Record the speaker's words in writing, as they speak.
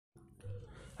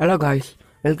Hello guys,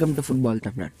 welcome to football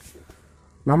Tamil.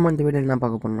 நம்ம இந்த video என்ன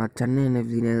பார்க்க போனோம்னா, சென்னை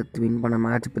என்எஃப்சி நேற்று வின் பண்ண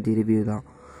மேட்ச் பற்றி ரிவ்யூ தான்.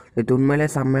 இது உண்மையிலே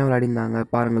செம்மையாக விளையாடிருந்தாங்க.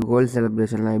 பாருங்கள், கோல்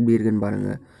செலிப்ரேஷன்லாம் எப்படி இருக்குன்னு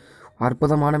பாருங்கள்.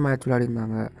 அற்புதமான மேட்ச்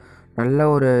விளையாடிருந்தாங்க. நல்ல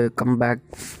ஒரு கம்பேக்.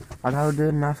 அதாவது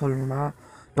என்ன சொல்லணும்னா,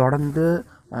 தொடர்ந்து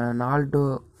 4 to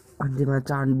 5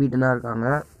 மேட்சாக அன்பீட்டனாக இருக்காங்க.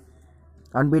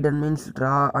 அன்பீட்டன் மீன்ஸ்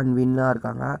ட்ரா அண்ட் வின்னாக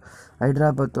இருக்காங்க.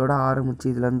 ஹைதராபாத்தோடு ஆரம்பித்து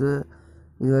இதுலேருந்து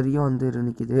இது வரைக்கும்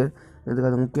நிற்கிது. இதுக்கு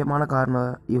அது முக்கியமான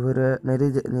காரணம் இவர்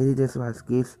நெரிஜஸ்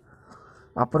வாஸ்கிஸ்,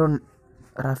 அப்புறம்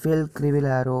ரஃபேல்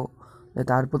கிரிவிலாரோ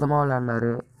நேற்று அற்புதமாக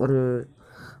விளையாடினார். ஒரு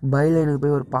பைலைனுக்கு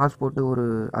போய் ஒரு பாஸ் போட்டு ஒரு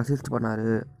அசிஸ்ட் பண்ணார்.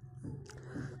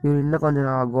 இவர் இன்னும்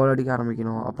கொஞ்சம் கோல் அடிக்க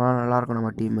ஆரம்பிக்கணும், அப்போலாம் நல்லாயிருக்கும்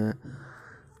நம்ம டீமு.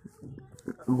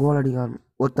 கோல் அடிக்க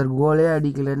ஒருத்தர் கோலே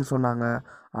அடிக்கலைன்னு சொன்னாங்க,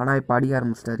 ஆனால் இப்போ அடிக்க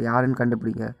ஆரம்பிச்சிட்டார். யாருன்னு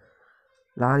கண்டுபிடிங்க.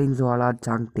 லாரின்ஜுவாலா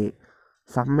சாங்டே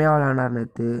செம்மையாக விளையாடினார்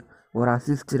நேற்று. ஒரு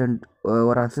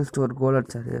அசிஸ்ட் ஒரு கோல்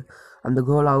அடித்தார். அந்த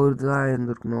கோல் அவருக்கு தான்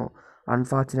இருந்திருக்கணும்.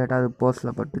 அன்ஃபார்ச்சுனேட்டாக அது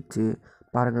போஸ்ட்டில் பட்டுச்சு.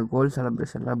 பாருங்கள், கோல்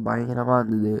செலிப்ரேஷன்லாம் பயங்கரமாக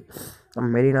இருந்தது நம்ம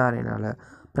மெரினா அரேனாவில்.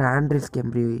 அப்புறம் ஆண்ட்ரிஸ்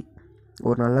கெம்ப்ரி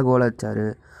ஒரு நல்ல கோல் அடித்தார்.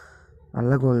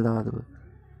 நல்ல கோல் தான் அது.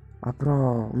 அப்புறம்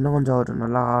இன்னும் கொஞ்சம் அவர்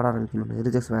நல்லா ஆட ஆரம்பிக்கணும்,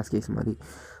 நெரிஜஸ் வாஸ்கிஸ் மாதிரி.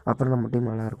 அப்புறம் நம்ம டீம்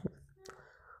நல்லாயிருக்கும்.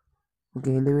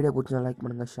 ஓகே, இந்த வீடியோ பிடிச்சா லைக்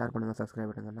பண்ணுங்கள், ஷேர் பண்ணுங்கள், சப்ஸ்கிரைப்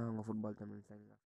பண்ணுங்கள். நான் உங்கள் ஃபுட்பால் தமிழ்.